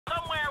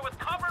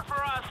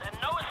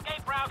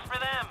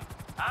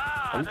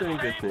I'm doing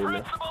good,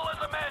 Numa. Principle as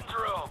a men's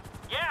room.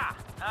 Yeah,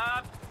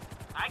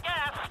 I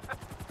guess.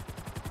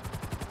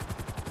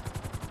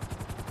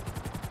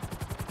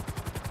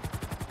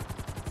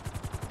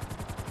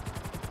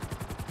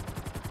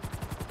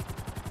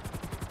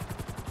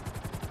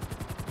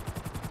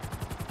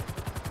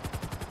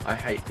 I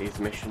hate these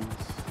missions.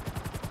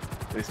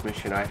 This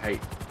mission I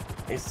hate.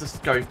 It's the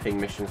scoping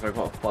missions. I've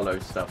got to follow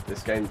stuff.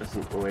 This game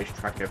doesn't always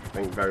track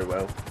everything very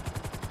well.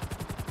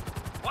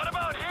 What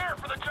about here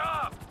for the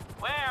job?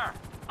 Where?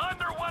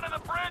 Under one of the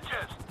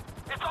bridges.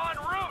 It's en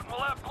route and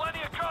we'll have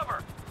plenty of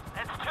cover.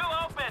 It's too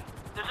open.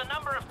 There's a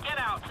number of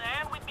get-outs,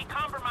 and we'd be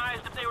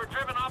compromised if they were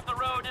driven off the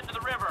road into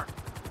the river.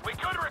 We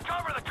could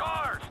recover the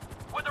cars.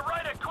 With the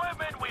right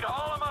equipment, we'd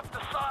haul them up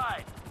the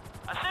side.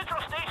 A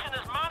central station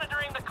is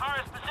monitoring the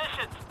car's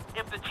positions.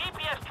 If the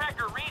GPS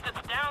tracker reads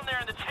it's down there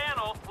in the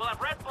channel, we'll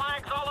have red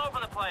flags all over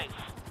the place.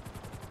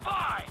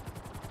 Fine!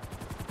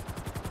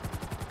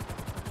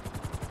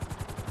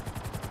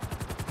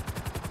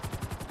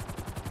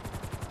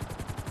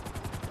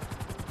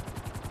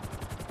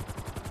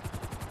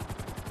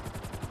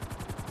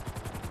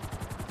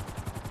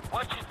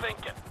 What you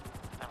thinking?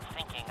 I'm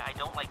thinking I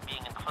don't like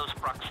being in close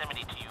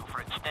proximity to you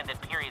for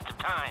extended periods of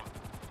time.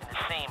 And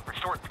the same for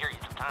short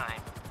periods of time.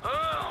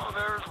 Oh,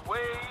 there's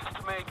ways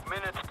to make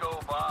minutes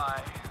go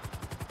by.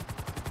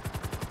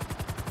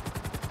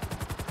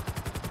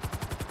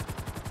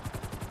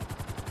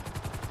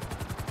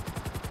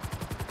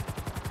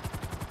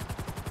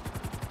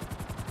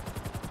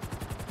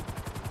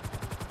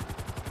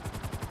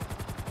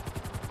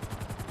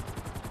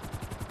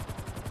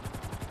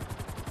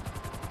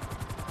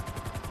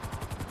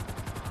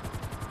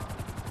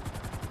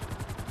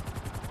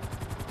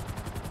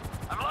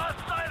 I've lost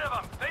sight of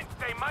them. Think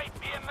they might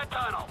be in the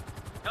tunnel.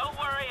 Don't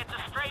worry, it's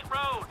a straight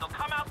road. They'll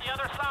come out the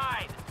other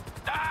side.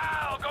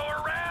 I'll go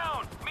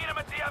around. Meet them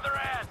at the other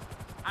end.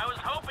 I was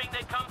hoping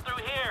they'd come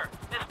through here.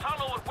 This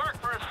tunnel would work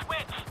for a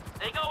switch.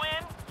 They go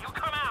in, you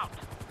come out.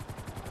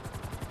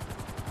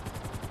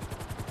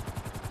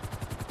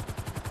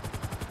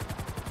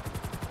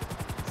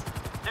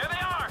 There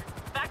they are.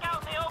 Back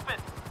out in the open.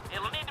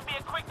 It'll need to be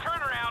a quick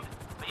turnaround,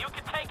 but you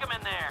can take them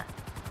in there.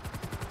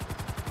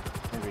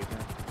 There we go.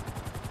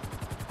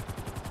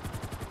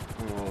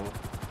 Oh.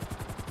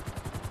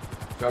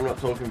 So I'm not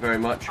talking very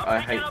much. I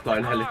hate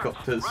flying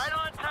helicopters. Right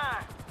on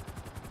time.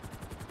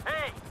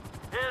 Hey,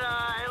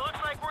 it looks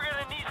like we're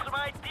gonna need some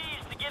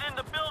IDs to get in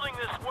the building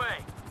this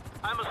way.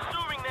 I'm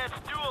assuming that's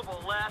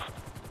doable, Les.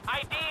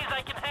 IDs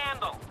I can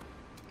handle.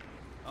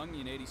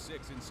 Onion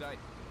 86 in sight.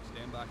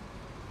 Stand by.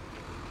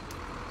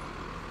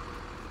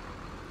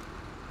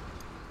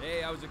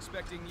 Hey, I was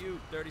expecting you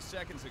 30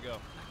 seconds ago.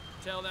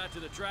 Tell that to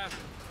the traffic.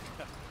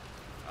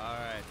 All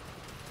right.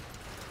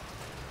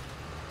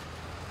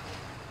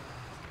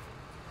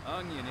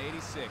 Onion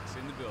 86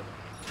 in the building.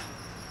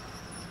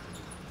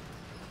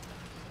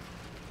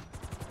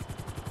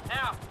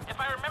 Now, if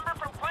I remember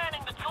from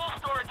planning the jewel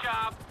store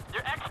job,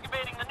 they're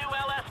excavating the new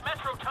LS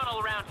Metro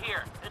tunnel around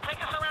here. They take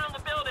us around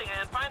the building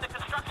and find the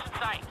construction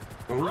site.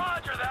 Ooh.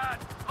 Roger that.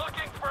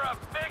 Looking for a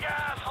big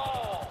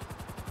asshole.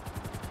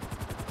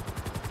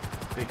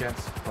 Big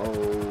ass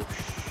hole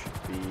should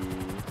be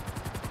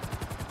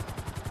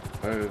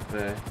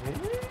over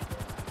here.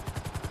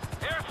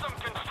 Here's some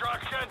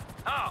construction.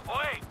 Oh,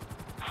 wait.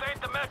 This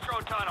ain't the Metro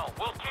tunnel.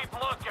 We'll keep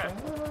looking.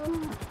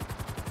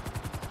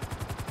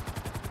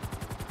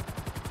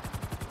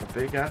 A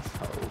big ass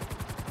hole.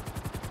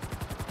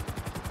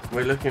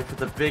 We're looking for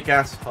the big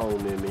ass hole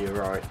near me, you're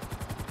right.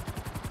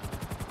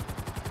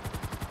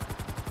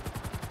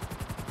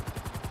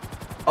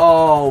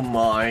 Oh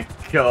my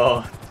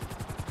god.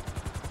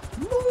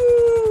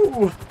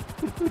 Woo!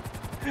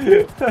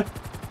 It's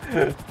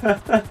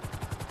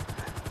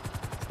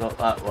not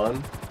that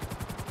one.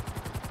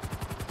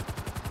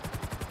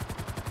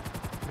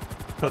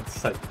 God's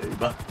sake,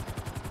 Uber.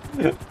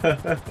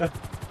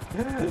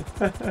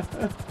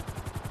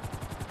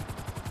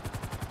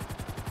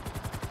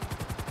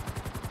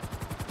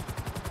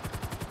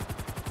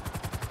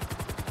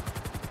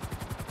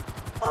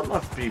 I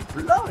must be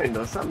blind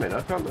or something.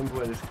 I can't remember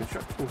where this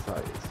construction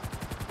site is.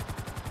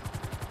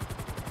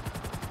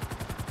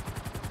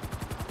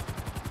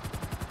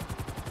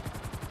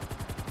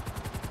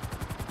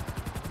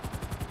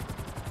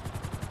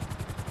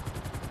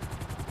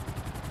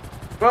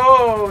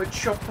 Oh, it's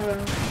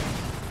chopper.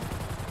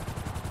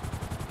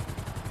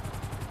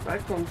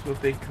 Back onto a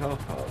big car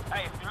park.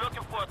 Hey, if you're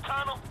looking for a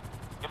tunnel,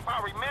 if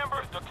I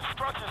remember, the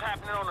construction's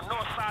happening on the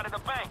north side of the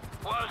bank.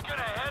 Well, I was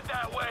gonna head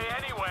that way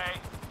anyway.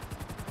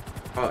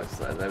 Oh, it's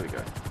there. There we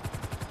go.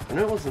 I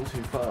knew it wasn't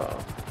too far.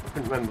 I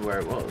couldn't remember where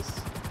it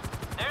was.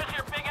 There's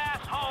your big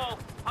ass hole.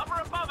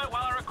 Hover above it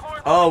while I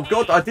record. Oh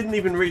god, I didn't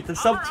even read the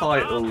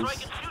subtitles. So I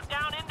can shoot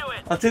down into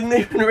it. I didn't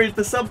even read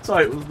the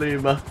subtitles,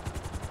 Numa.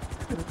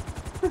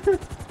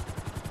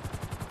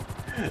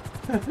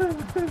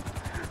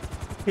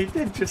 He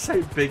did just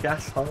say big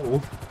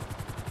asshole.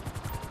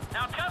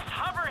 Now just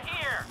hover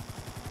here.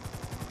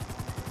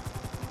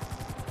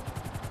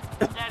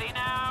 Steady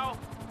now.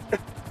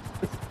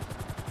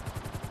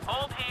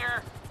 Hold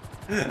here.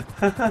 Yeah,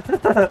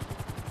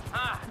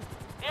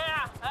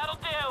 that'll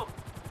do.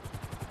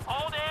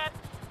 Hold it.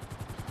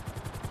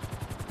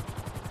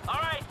 All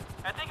right,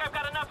 I think I've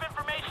got enough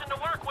information to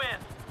work with.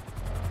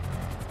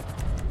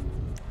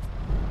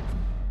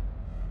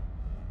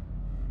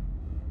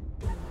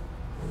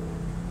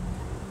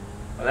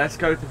 Well, let's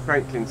go to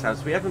Franklin's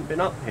house. We haven't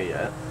been up here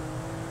yet.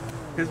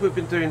 Because we've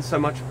been doing so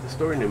much of the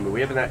story number,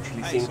 we haven't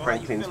actually seen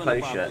Franklin's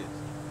place yet.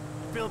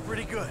 Feeling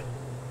pretty good.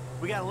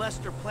 We got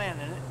Lester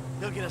planning it.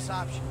 He'll get us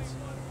options.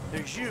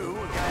 There's you, a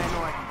guy I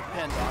know I can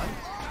depend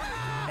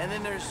on. And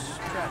then there's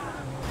Trevor.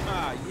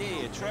 Ah,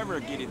 yeah, Trevor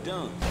will get it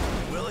done.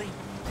 Will he?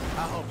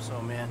 I hope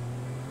so, man.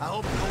 I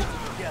hope we hold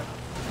it together.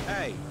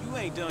 Hey, you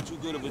ain't done too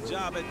good of a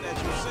job at that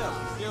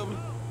yourself, you feel me?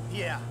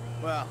 Yeah,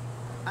 well,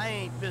 I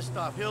ain't pissed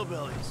off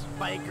hillbillies,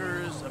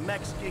 bikers, a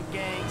Mexican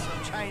gang,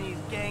 some Chinese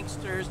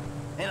gangsters,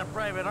 and a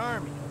private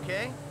army,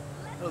 okay?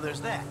 So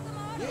there's that.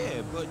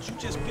 Yeah, but you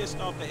just pissed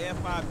off the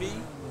FIB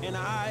and the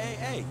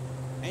IAA.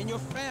 And your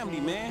family,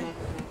 man.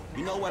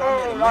 You know what, I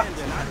met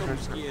Amanda and I know who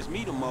scares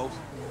me the most.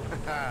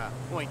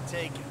 Point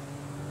taken.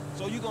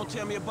 So you gonna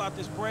tell me about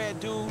this Brad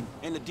dude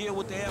and the deal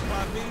with the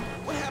FIB?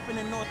 What happened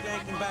in North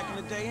Yankton back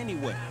in the day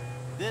anyway?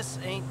 This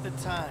ain't the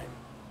time.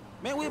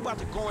 Man, we about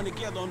to go in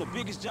together on the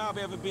biggest job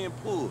ever being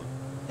pulled.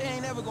 There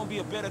ain't ever gonna be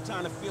a better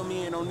time to fill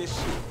me in on this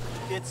shit.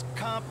 It's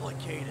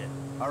complicated,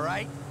 all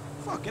right?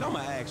 Fuck it, I'ma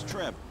ask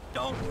Trevor.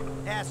 Don't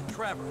ask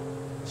Trevor.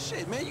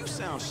 Shit, man, you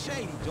sound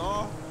shady,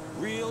 dawg.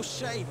 Real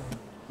shady.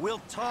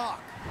 We'll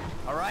talk,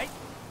 all right?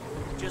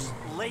 Just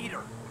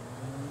later.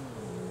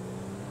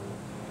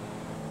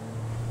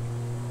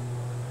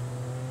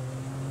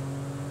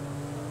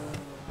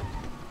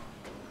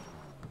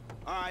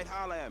 All right,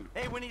 holla at me.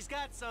 Hey, when he's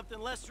got something,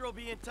 Lester will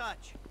be in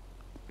touch.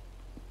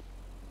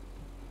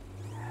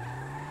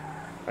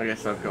 I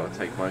guess I've got to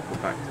take Michael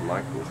back to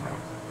Michael's house.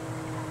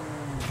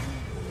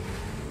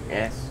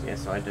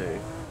 Yes, I do.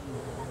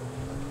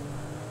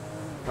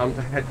 Time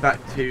to head back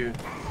to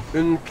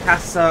Un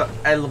Casa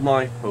El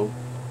Michael.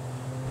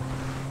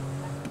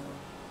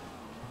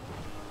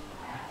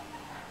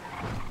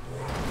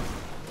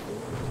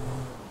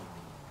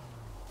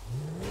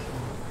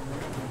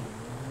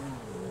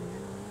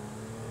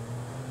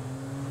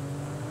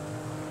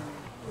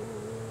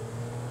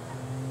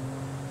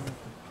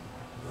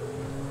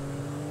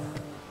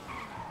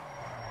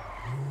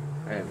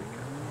 There we go.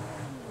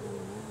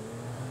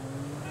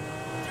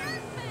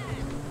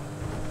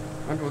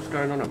 I wonder what's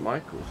going on at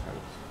Michael's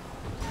house.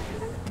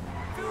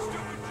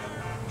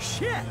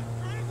 Shit!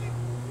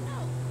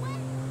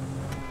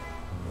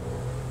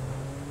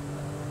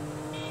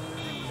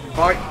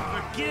 Bye!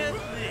 Forget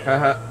this!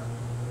 Haha.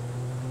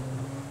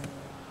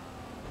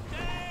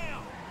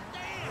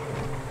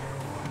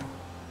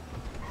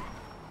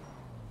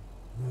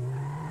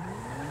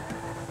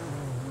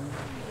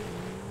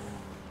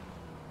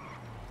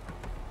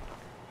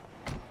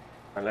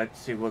 Let's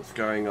see what's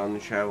going on,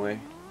 shall we?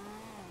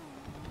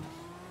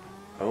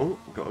 Oh,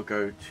 gotta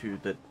go to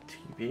the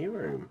TV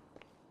room.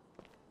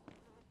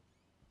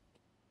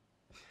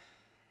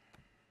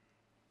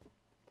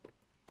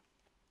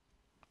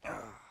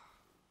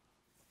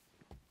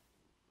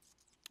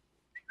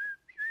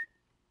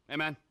 Hey,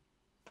 man.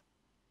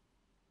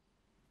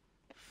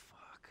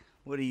 Fuck.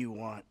 What do you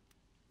want?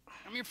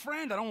 I'm your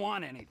friend. I don't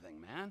want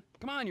anything, man.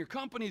 Come on, your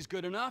company's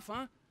good enough,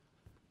 huh?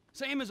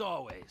 Same as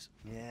always.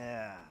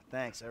 Yeah,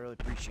 thanks. I really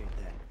appreciate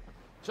that.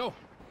 So,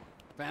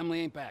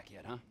 family ain't back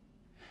yet, huh?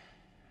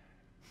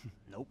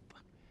 Nope.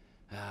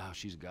 Oh,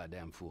 she's a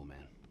goddamn fool,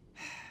 man.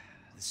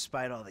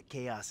 Despite all the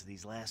chaos of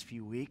these last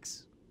few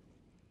weeks,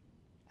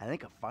 I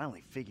think I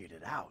finally figured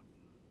it out.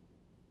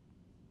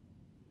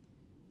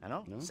 I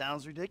know, No?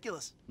 sounds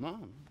ridiculous.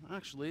 No,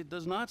 actually, it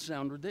does not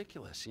sound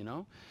ridiculous, you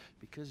know?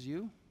 Because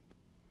you're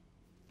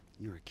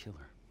a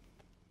killer.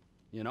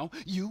 You know?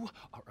 You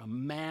are a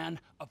man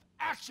of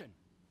action.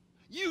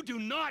 You do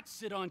not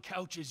sit on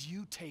couches,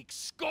 you take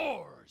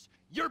scores.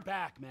 You're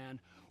back, man.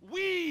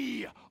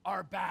 We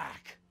are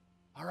back.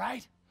 All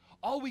right?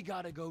 All we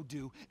gotta go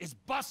do is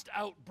bust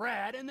out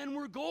Brad, and then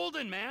we're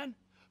golden, man.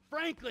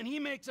 Franklin, he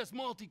makes us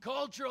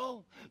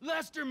multicultural.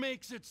 Lester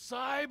makes it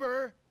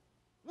cyber.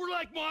 We're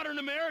like modern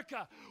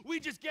America. We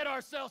just get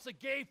ourselves a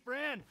gay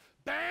friend.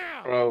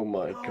 Bam! Oh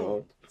my No,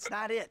 god. it's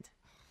not it.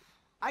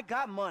 I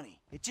got money.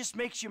 It just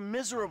makes you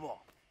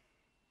miserable.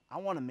 I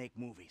want to make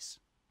movies.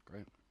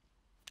 Great.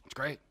 It's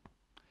great.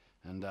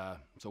 And,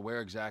 so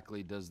where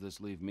exactly does this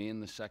leave me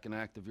in the second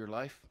act of your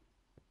life?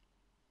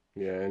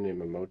 Yeah, I need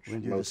my We're gonna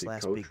do this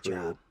last big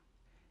job,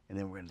 and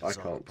then we're gonna I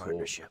dissolve can't the talk.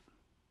 partnership.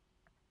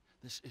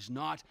 This is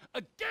not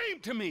a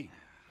game to me.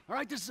 All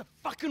right, this is a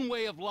fucking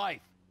way of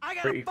life. I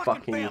got Pretty a fucking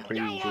fucking family. cringy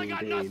Yeah, well, I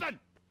got indeed. nothing.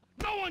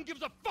 No one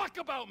gives a fuck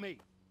about me.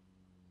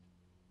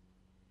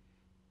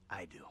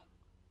 I do.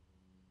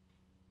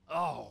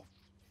 Oh,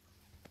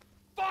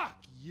 fuck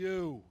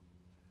you.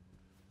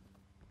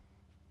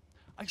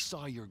 I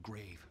saw your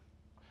grave.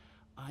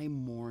 I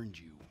mourned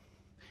you.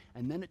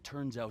 And then it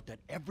turns out that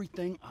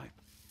everything I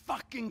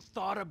fucking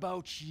thought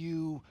about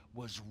you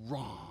was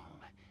wrong.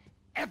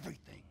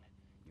 Everything.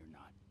 You're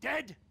not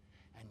dead,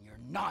 and you're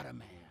not a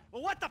man.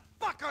 Well, what the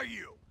fuck are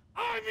you?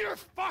 I'm your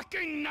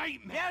fucking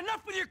nightmare! Yeah,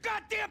 enough with your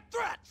goddamn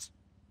threats!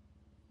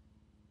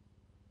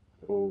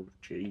 Oh,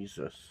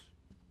 Jesus.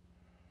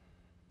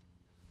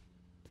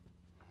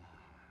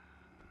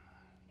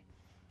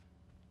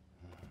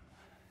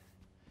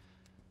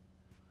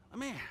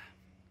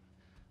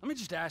 Let me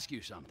just ask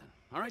you something,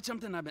 all right?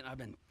 Something I've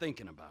been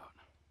thinking about.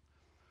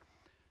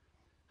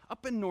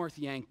 Up in North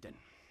Yankton,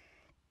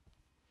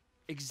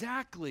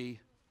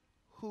 exactly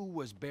who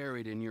was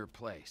buried in your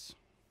place?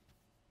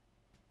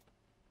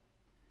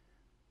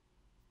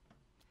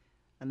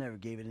 I never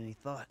gave it any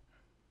thought.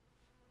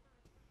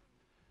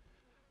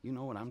 You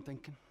know what I'm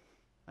thinking?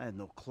 I had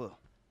no clue.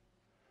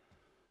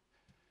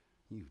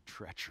 You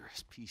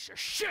treacherous piece of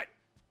shit!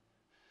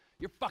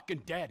 You're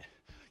fucking dead!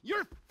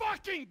 You're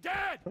fucking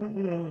dead!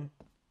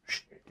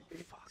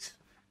 Fuck.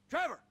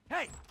 Trevor!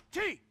 Hey!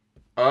 T!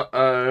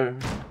 Uh-oh.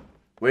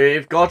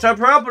 We've got a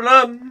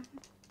problem!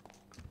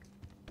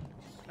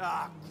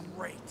 Ah,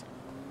 great.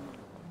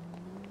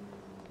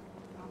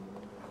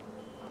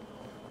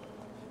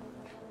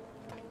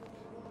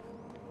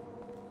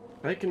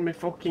 Taking me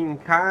fucking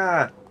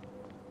car.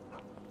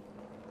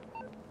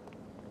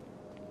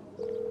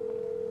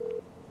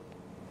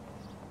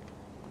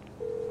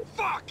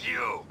 Fuck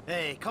you!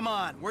 Hey, come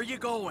on. Where you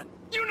going?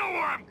 You know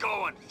where I'm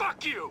going!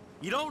 Fuck you!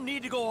 You don't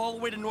need to go all the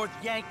way to North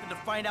Yankton to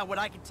find out what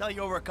I can tell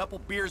you over a couple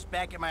beers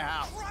back at my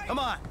house. Come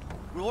on.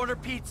 We'll order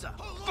pizza.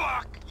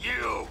 Fuck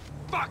you!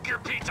 Fuck your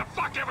pizza!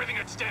 Fuck everything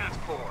it stands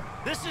for!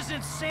 This is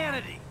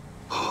insanity.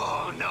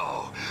 Oh,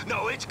 no.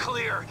 No, it's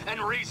clear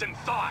and reasoned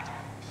thought.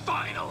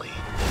 Finally.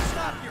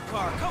 Stop your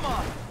car. Come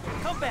on.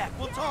 Come back.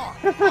 We'll talk.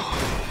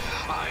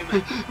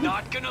 I'm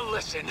not gonna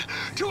listen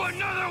to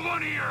another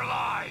one of your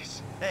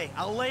lies. Hey,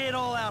 I'll lay it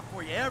all out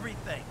for you.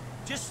 Everything.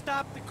 Just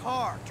stop the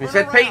car. He Turn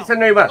said around. pizza,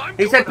 Numa. I'm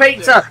He said going up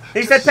pizza.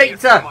 there He to said see it for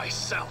pizza.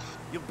 myself.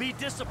 You'll be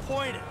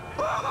disappointed.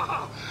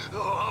 Oh,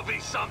 I'll be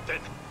something.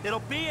 It'll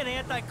be an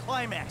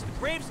anticlimax. The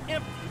grave's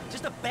empty.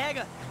 Just a bag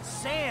of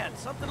sand.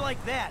 Something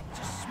like that.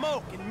 Just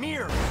smoke and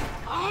mirrors.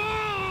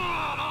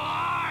 Oh, the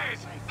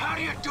lies! How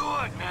do you do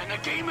it, man? The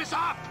game is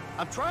up.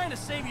 I'm trying to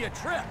save you a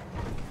trip.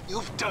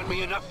 You've done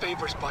me enough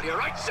favors, buddy, all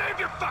right? Save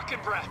your fucking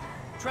breath.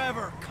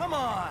 Trevor, come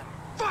on.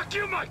 Fuck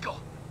you, Michael.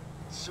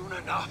 Soon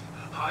enough,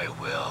 I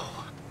will.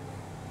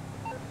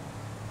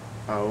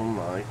 Oh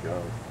my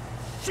god.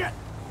 Shit!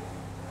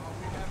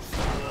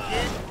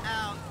 Get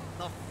out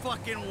the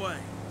fucking way.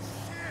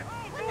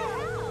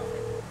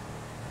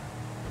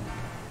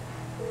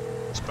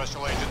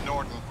 Special Agent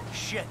Norton.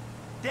 Shit.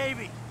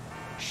 Davey.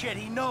 Shit,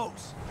 he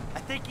knows. I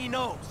think he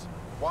knows.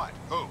 What?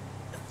 Who?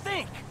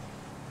 Think.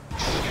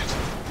 Shit.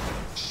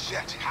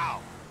 Shit,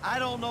 how? I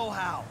don't know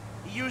how.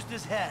 He used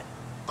his head.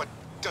 But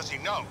does he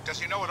know? Does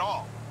he know at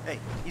all? Hey,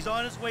 he's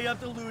on his way up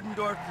to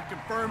Ludendorff to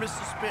confirm his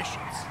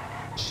suspicions.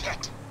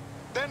 Shit.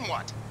 Then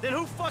what? Then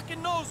who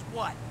fucking knows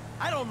what?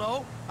 I don't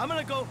know. I'm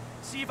gonna go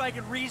see if I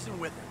can reason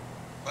with him.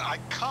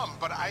 I'd come,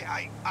 but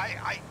I...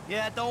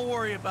 Yeah, don't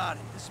worry about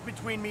it. This is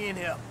between me and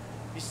him.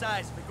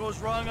 Besides, if it goes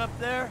wrong up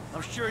there,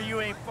 I'm sure you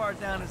ain't far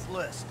down his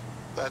list.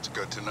 That's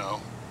good to know.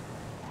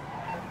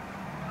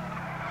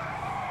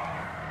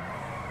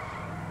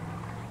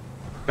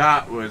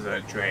 That was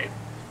a trip.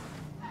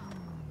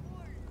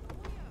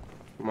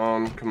 Come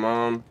on, come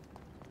on.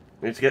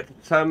 We need to get to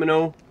the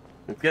terminal.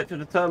 Let's get to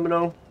the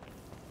terminal.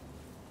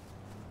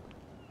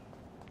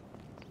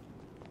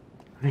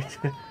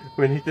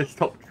 We need to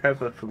stop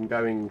Trevor from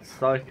going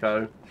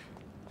psycho.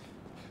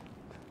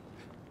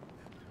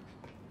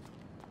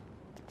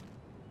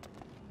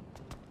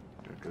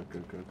 Go, go, go,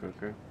 go, go,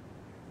 go.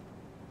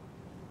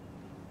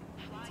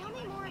 Tell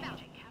me more about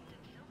it.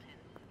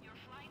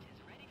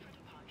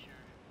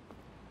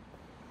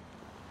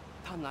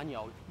 他男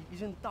友已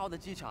经到了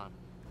机场，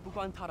不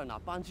管他的哪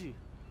班机，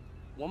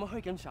我们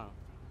会跟上。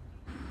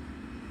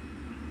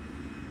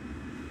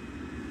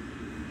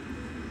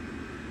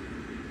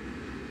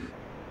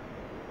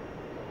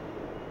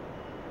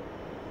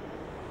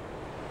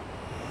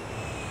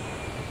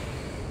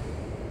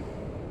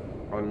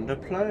 On the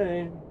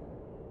plane.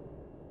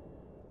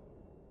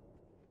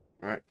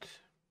 Right.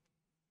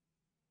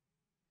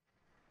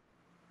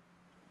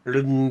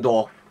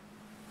 Ludendorff.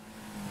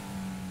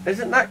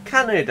 Isn't that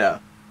Canada?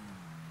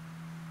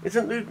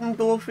 Isn't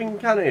Ludendorff in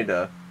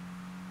Canada?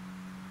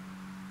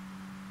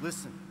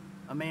 Listen,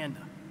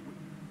 Amanda.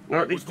 Or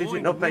at least is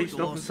it not based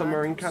off of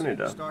somewhere in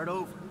Canada? Start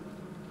over.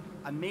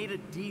 I made a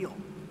deal.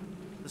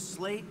 The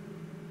slate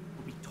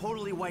will be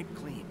totally wiped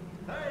clean.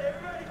 Hey,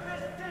 everybody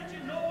pay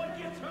attention. No one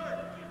gets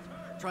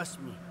hurt.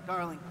 Trust me,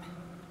 darling.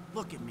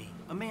 Look at me,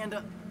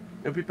 Amanda.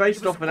 It'll be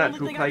based It was off an the only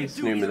actual thing I could place,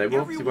 do. Numa. They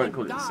Either obviously won't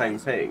call it the same everyone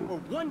thing. dies, or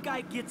one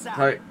guy gets out.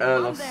 Like,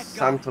 I'm Los that guy.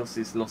 Santos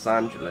is Los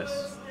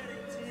Angeles.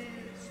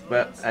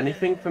 But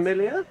anything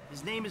familiar?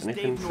 His name is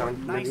Anything Dave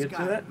sound Norton, nice familiar to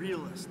guy, it?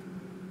 realist.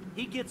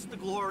 He gets the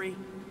glory,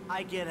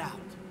 I get out.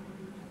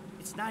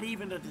 It's not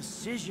even a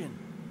decision.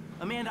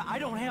 Amanda, I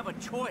don't have a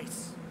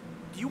choice.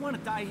 Do you want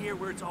to die here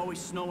where it's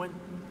always snowing?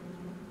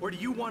 Or do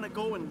you want to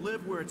go and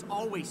live where it's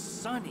always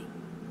sunny?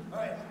 All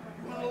right,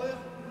 you want to live?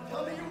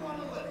 Tell me you want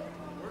to live.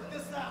 Work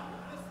this out.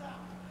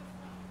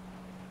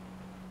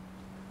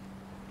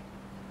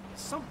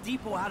 Some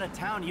depot out of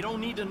town you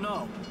don't need to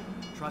know.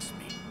 Trust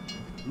me,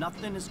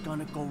 nothing is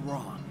gonna go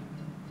wrong.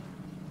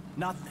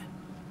 Nothing.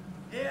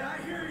 Yeah,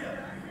 I hear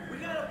you. We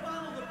gotta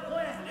follow the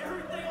plan.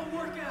 Everything will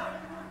work out.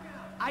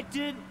 I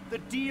did the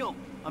deal,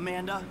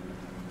 Amanda.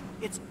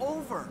 It's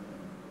over.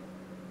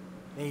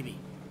 Baby,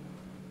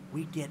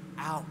 we get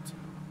out.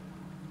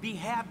 Be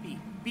happy.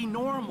 Be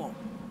normal.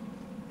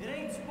 It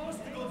ain't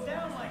supposed to go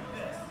down like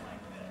this.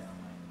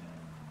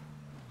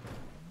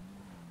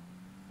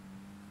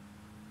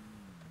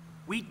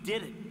 We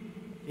did it.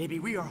 Baby,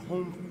 we are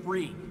home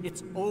free.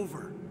 It's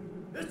over.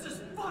 This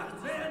is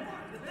fucked, man.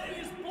 The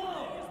thing is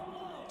blown.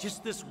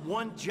 Just this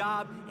one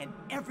job and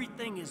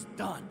everything is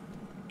done.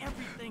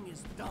 Everything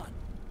is done.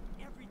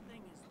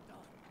 Everything is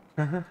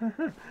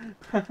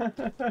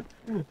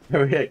done.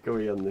 Oh yeah, go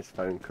on this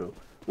phone call.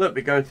 Look,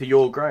 we're going to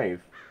your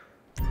grave.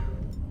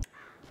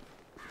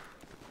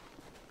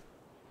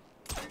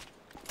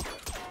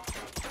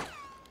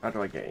 How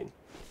do I get in?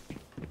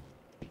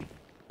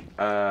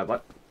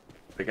 What?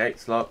 The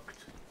gate's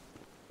locked.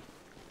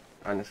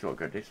 And it's got to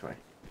go this way.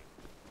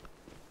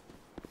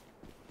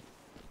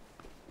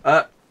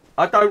 I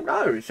don't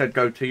know. It said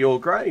go to your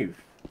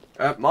grave.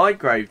 My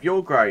grave,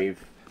 your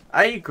grave,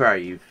 a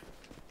grave.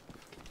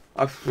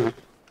 The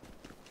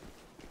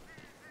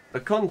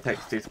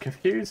context is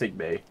confusing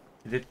me.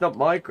 It's not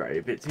my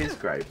grave, it's his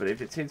grave. But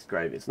if it's his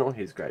grave, it's not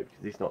his grave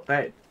because he's not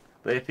dead.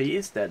 But if he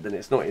is dead, then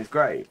it's not his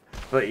grave.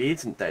 But he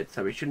isn't dead,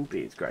 so he shouldn't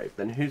be his grave.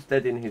 Then who's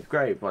dead in his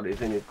grave while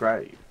he's in his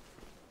grave?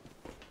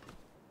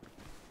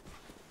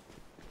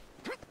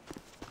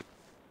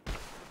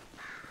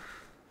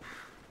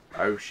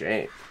 Oh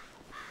shit.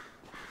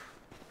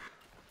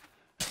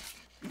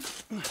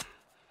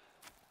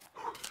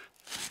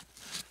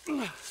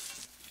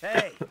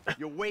 Hey,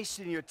 you're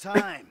wasting your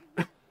time.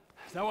 Is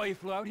that why you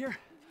flew out here?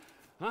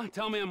 Huh?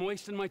 Tell me I'm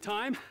wasting my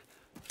time?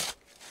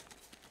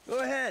 Go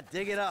ahead,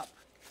 dig it up.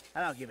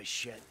 I don't give a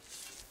shit.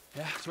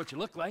 Yeah, that's what you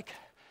look like.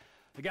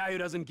 The guy who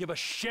doesn't give a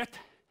shit.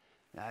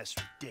 That's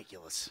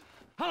ridiculous.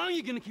 How long are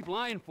you gonna keep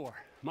lying for,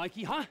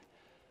 Mikey, huh?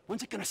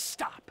 When's it gonna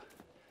stop?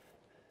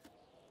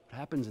 What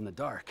happens in the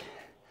dark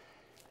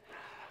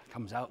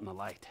comes out in the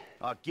light.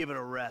 Oh, give it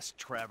a rest,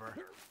 Trevor.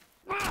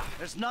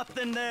 There's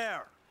nothing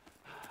there.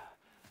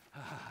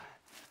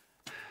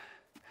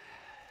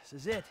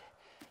 This is it.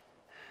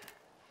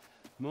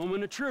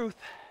 Moment of truth.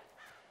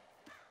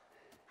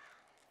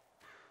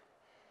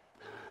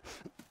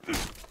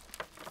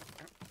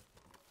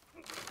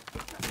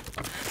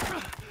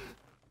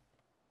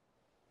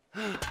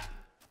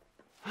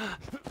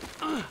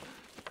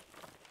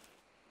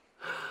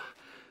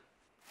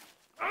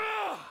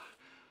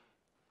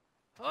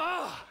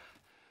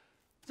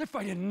 As if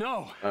I didn't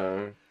know.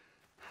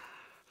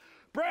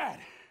 Brad!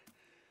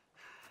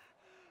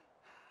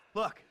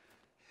 Look,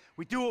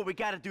 we do what we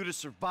gotta do to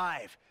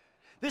survive.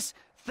 This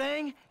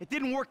thing, it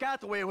didn't work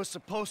out the way it was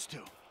supposed to.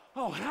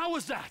 Oh, and how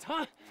was that,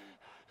 huh?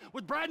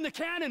 With Brad in the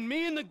can and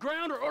me in the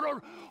ground,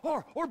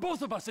 or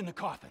both of us in the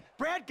coffin?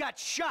 Brad got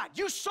shot.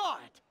 You saw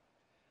it.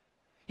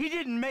 He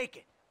didn't make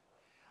it.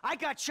 I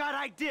got shot.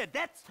 I did.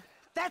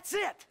 That's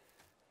it.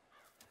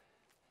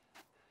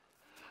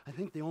 I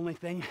think the only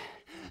thing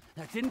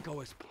that didn't go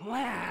as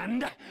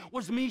planned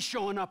was me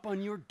showing up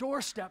on your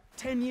doorstep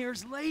 10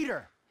 years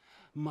later.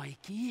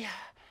 Mikey,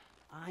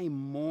 I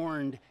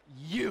mourned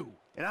you.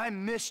 And I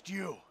missed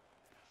you.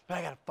 But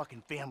I got a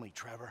fucking family,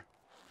 Trevor.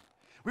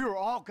 We were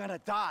all gonna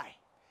die.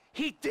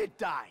 He did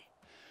die.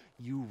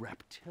 You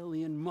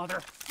reptilian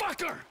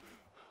motherfucker!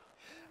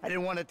 I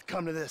didn't want it to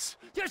come to this.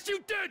 Yes, you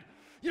did!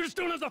 You just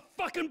don't have the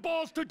fucking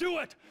balls to do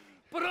it!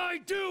 But I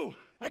do!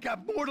 I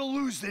got more to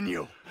lose than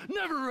you.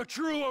 Never a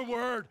truer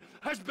word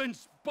has been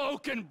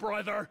spoken,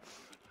 brother.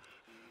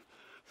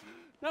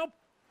 Now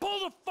pull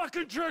the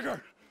fucking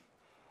trigger!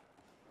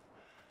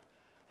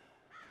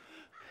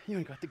 You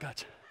ain't got the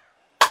guts.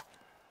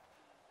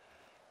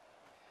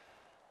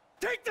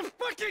 Take the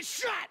fucking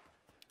shot!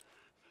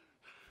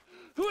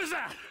 Who is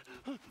that?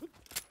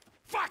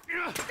 Fuck!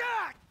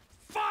 God!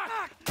 Fuck!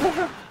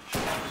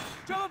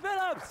 Trevor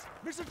Phillips!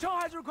 Mr. Cho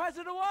has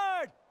requested a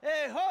word!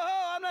 Hey, ho,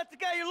 I'm not the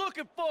guy you're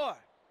looking for.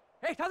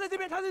 Hey,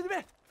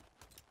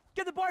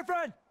 get the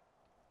boyfriend!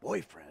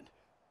 Boyfriend?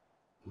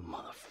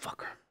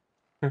 Motherfucker.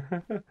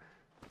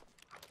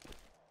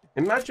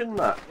 Imagine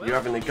that. You're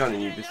having a gun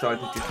and you decide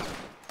to just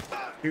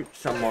shoot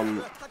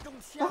someone.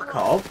 Fuck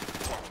off.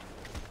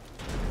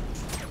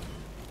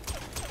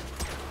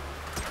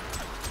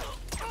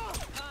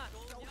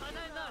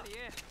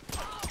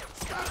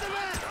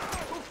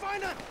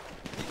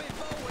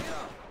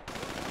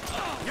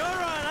 You're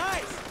on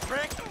ice,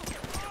 prick!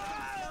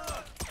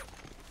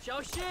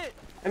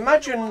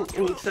 Imagine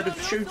instead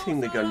of shooting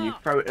the gun, you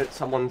throw it at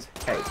someone's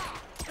head.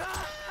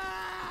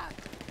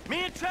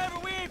 Me and Trevor,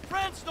 we ain't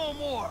friends no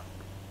more.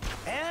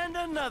 And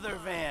another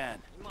van.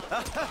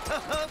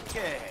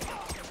 Okay.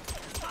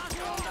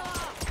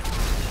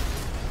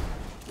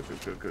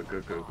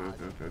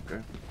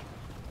 Go.